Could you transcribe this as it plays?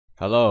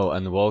Hello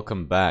and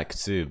welcome back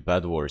to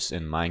Bed Wars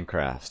in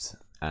Minecraft,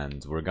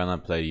 and we're gonna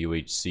play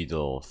UHC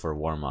Duel for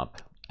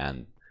warm-up.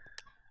 And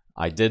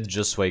I did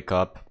just wake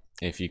up,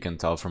 if you can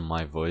tell from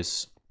my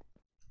voice.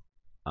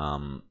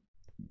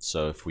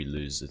 So if we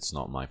lose, it's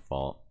not my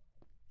fault.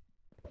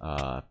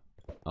 Oh,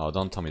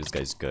 don't tell me this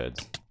guy's good.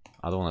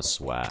 I don't want to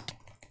sweat.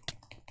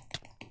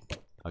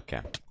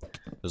 Okay.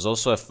 There's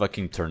also a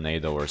fucking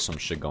tornado or some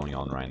shit going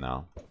on right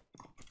now,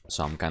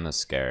 so I'm kind of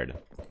scared.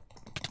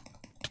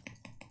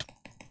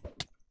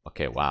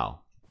 Okay,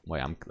 wow.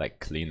 Wait, I'm like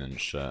clean and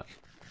shit.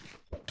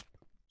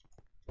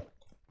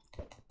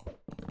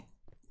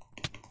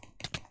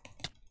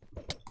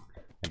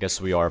 I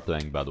guess we are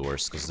playing Bed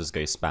Wars because this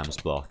guy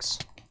spams blocks.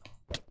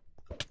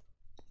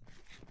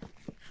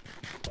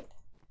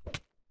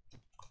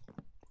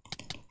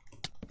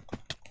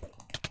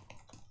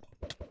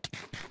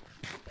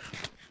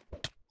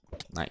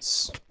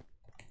 Nice.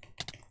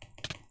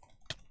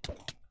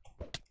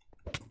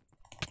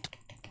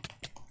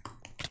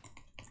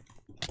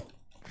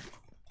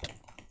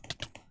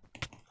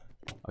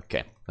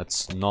 Okay,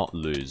 let's not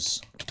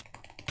lose.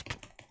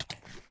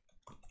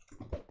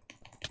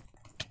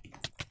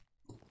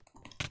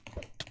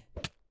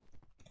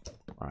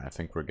 Alright, I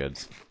think we're good.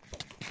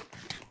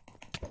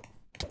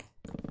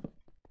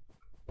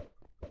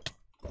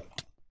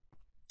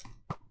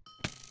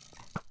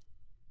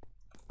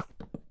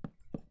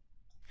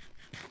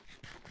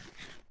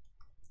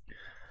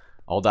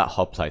 All that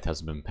hoplite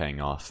has been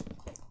paying off.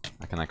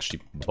 I can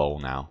actually bowl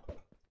now.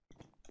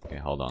 Okay,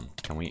 hold on.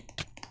 Can we...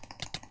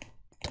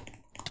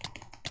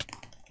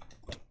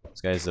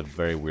 This guy is a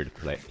very weird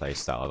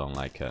playstyle. I don't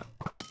like it.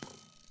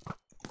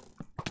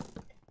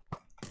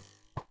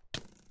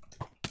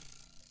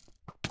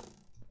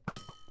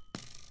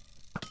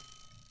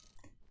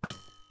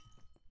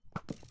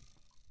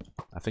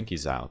 I think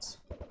he's out.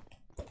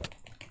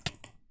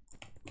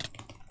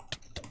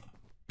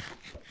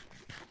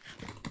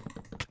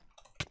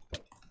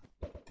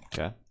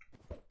 Okay.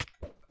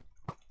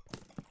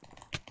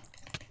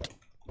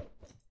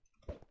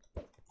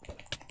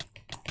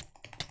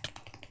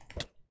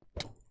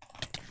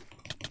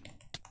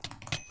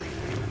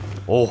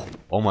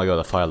 Oh my god,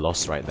 I thought I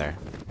lost right there.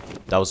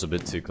 That was a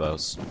bit too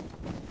close.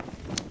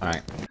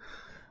 Alright.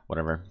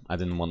 Whatever. I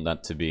didn't want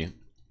that to be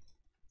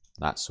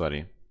that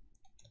sweaty.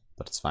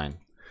 But it's fine.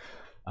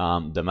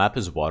 The map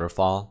is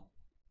Waterfall,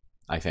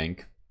 I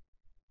think.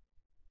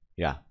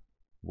 Yeah.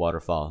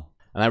 Waterfall.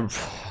 And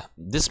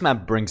this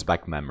map brings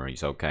back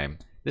memories, okay?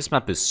 This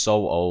map is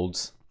so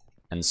old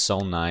and so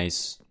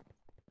nice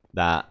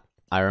that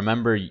I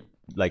remember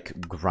like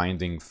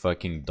grinding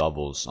fucking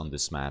doubles on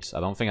this map. I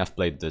don't think I've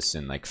played this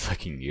in like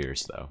fucking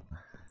years though.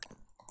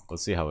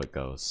 Let's see how it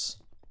goes.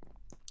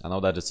 I know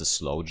that it's a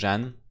slow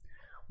gen,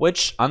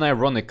 which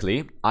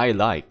unironically I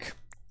like,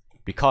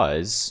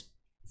 because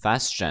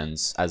fast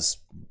gens, as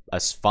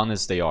fun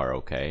as they are,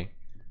 okay,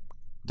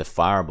 the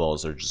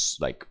fireballs are just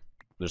like,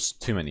 there's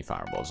too many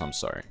fireballs. I'm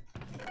sorry.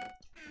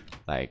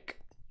 Like,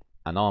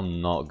 I know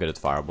I'm not good at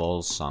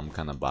fireballs, so I'm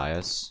kind of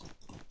biased,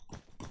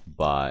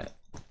 but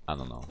I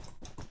don't know.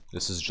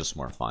 This is just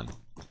more fun.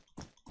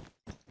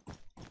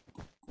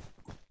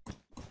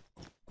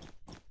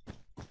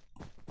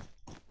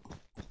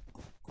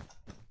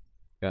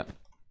 Yeah.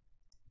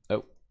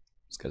 Oh,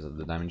 this guy's at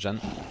the diamond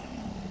gen.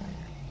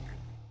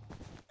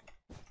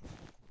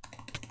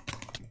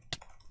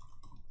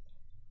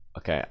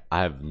 Okay, I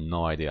have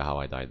no idea how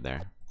I died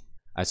there.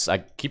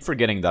 I keep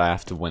forgetting that I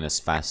have to win as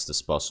fast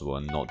as possible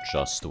and not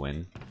just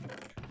win.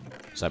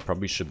 So I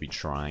probably should be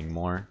trying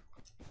more.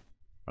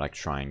 Or like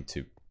trying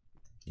to,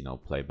 you know,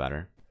 play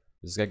better.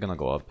 Is this guy gonna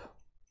go up?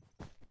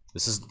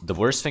 This is the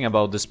worst thing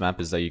about this map,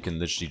 is that you can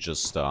literally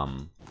just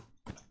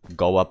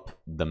go up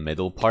the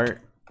middle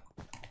part.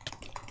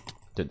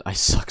 Dude, I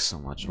suck so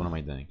much. What am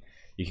I doing?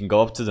 You can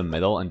go up to the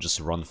middle and just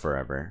run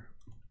forever,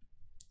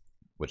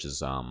 which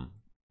is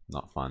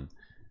not fun.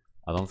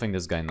 I don't think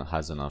this guy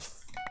has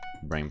enough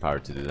brain power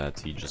to do that.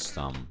 He just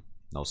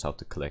knows how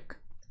to click.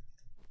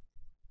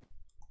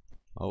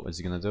 Oh, is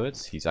he gonna do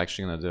it? He's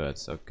actually gonna do it.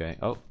 Okay.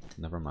 Oh,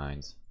 never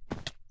mind.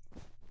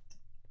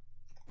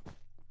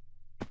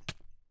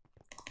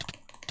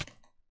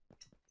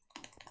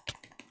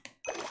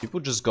 People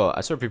just got...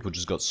 I swear people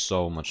just got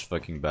so much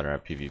fucking better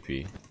at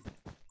PvP.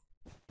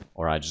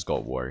 Or I just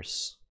got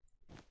worse.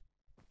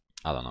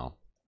 I don't know.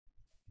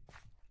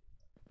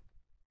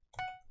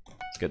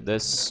 Let's get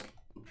this.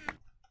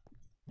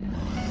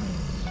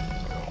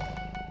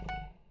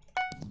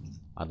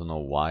 I don't know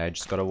why I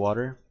just got a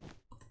water,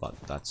 but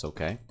that's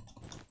okay.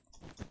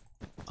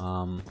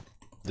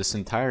 This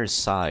entire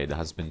side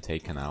has been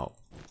taken out.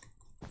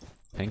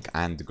 Pink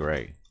and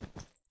gray.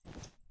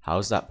 How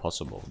is that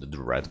possible? Did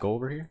red go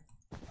over here?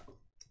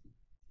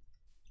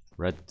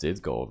 Red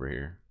did go over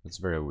here. That's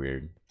very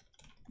weird.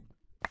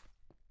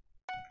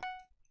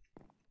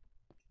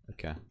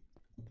 Okay.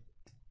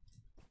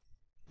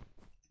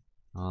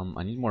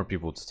 I need more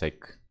people to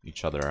take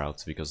each other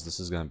out, because this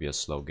is gonna be a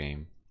slow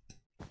game.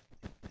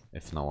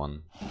 If no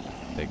one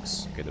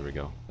takes... Okay, there we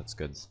go. That's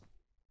good.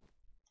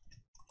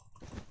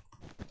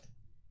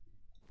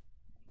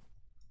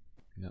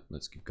 Yeah,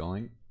 let's keep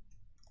going.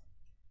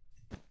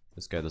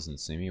 This guy doesn't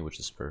see me, which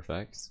is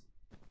perfect.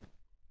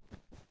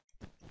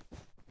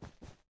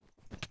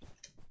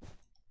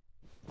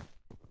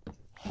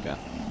 Okay,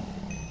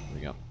 there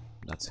we go.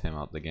 That's him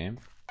out the game.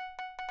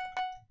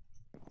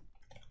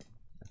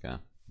 Okay,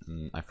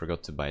 I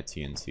forgot to buy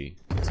TNT.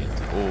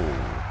 Oh!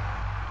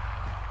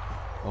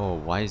 Oh,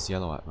 why is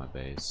yellow at my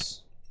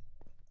base?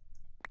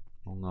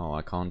 Oh no,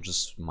 I can't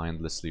just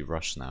mindlessly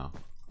rush now.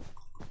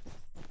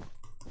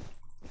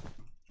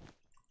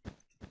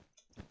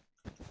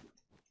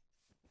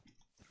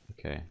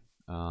 Okay,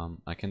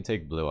 I can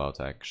take blue out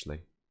actually.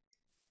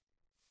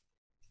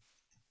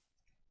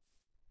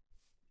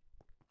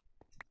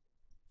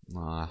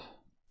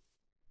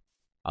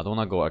 I don't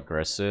want to go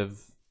aggressive.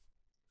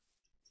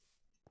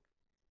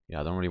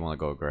 Yeah, I don't really want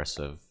to go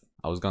aggressive.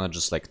 I was gonna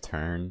just like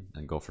turn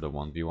and go for the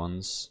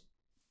 1v1s.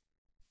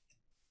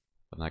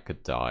 But I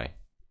could die.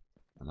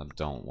 And I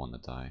don't want to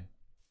die.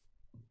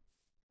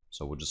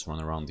 So we'll just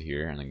run around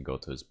here and then go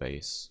to his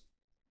base.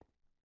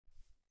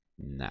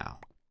 Now.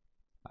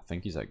 I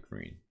think he's at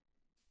green.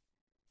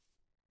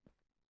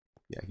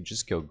 Yeah, he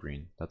just killed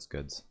green. That's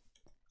good.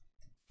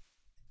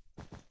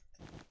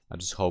 I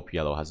just hope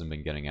yellow hasn't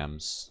been getting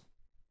M's.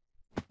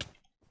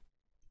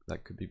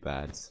 That could be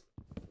bad.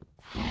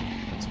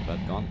 That's a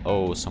bad gun.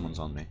 Oh, someone's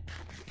on me.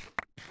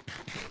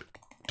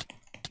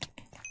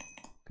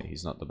 Okay,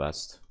 he's not the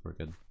best. We're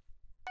good.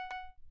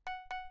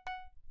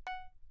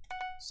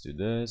 Let's do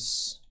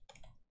this.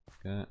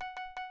 Okay.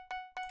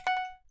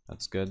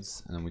 That's good.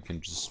 And then we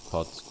can just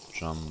pot,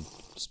 jump,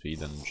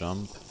 speed, and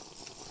jump.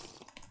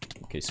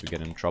 In case we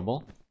get in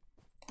trouble.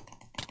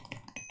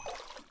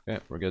 Okay,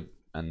 we're good.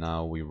 And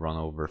now we run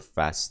over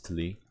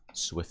fastly,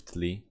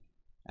 swiftly,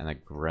 and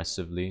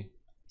aggressively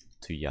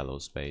to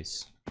yellow's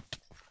base.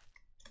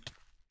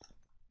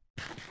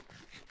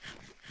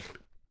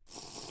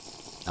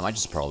 I might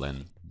just prowl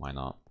in. Why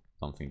not?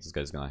 Don't think this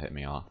guy's gonna hit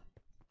me off.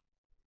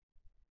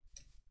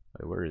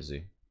 Wait, where is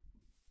he?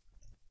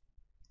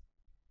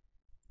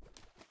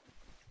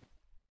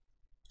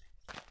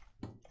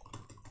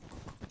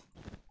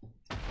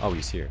 Oh,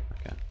 he's here.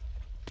 Okay.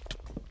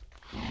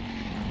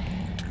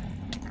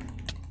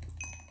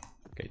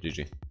 Okay,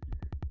 GG.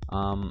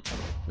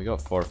 We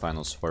got 4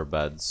 finals, 4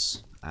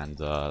 beds, and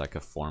like a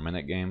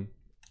 4-minute game.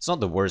 It's not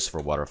the worst for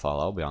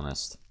Waterfall, I'll be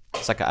honest.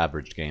 It's like an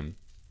average game.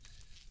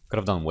 Could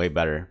have done way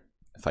better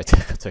if I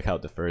took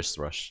out the first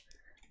rush,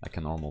 like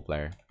a normal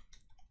player.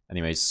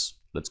 Anyways,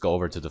 let's go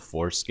over to the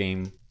Force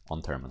game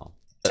on Terminal.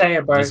 Say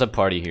it, bro. There's a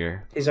party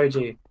here. He's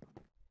OG.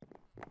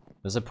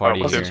 There's a party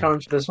What's here. the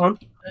challenge for this one?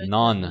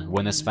 None.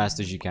 Win as fast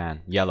as you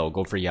can. Yellow.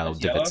 Go for yellow.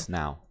 Divot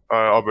now.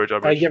 I'll bridge.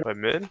 yeah. By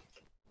mid?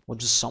 Well,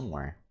 just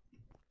somewhere.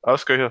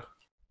 Let's go here.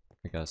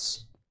 I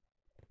guess.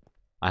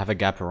 I have a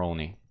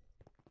Gapperoni.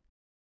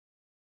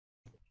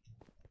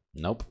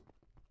 Nope.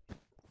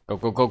 Go,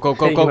 go, go, go,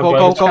 go, Hey, go, you go, gonna go,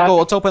 blow go, the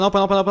go. It's open,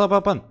 open, open,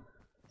 open,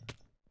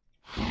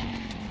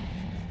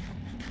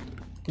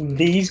 open.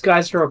 These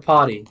guys are a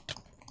party.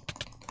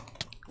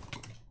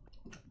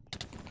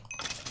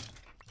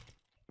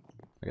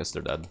 I guess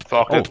they're dead.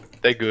 Fuck Oh. it.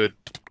 They good.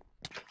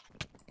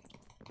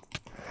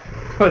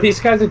 Bro, these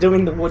guys are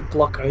doing the wood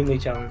block only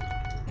challenge.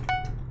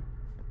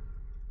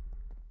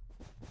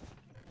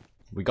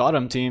 We got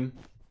him, team.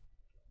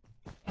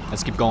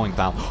 Let's keep going,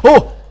 pal.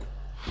 Oh!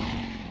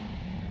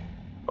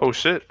 Oh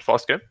shit.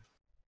 Fast game.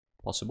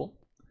 Possible.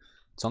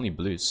 It's only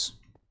blues.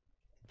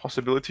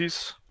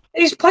 Possibilities.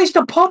 He's placed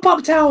a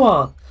pop-up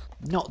tower!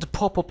 Not the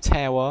pop-up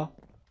tower.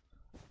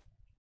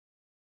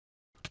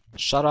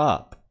 Shut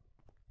up.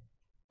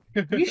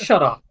 You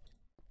shut up.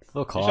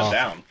 Fuck You off. shut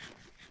down.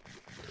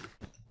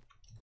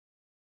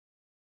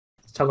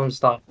 Tell him to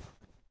stop.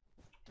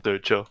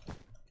 Dude, chill.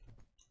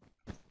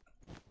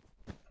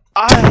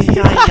 Ay,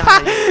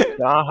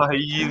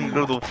 you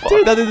little fuck.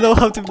 Dude, I didn't know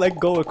how to like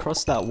go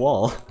across that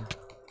wall.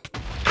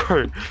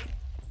 Bro.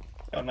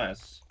 Oh,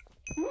 nice.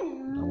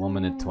 1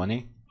 minute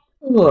 20.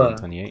 Ugh.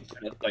 28.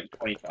 It's like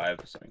 25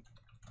 or something.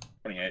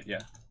 28, yeah.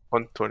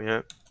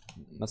 128.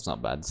 That's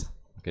not bad.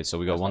 Okay, so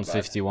we got That's not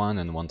bad. 151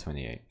 and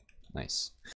 128. Nice.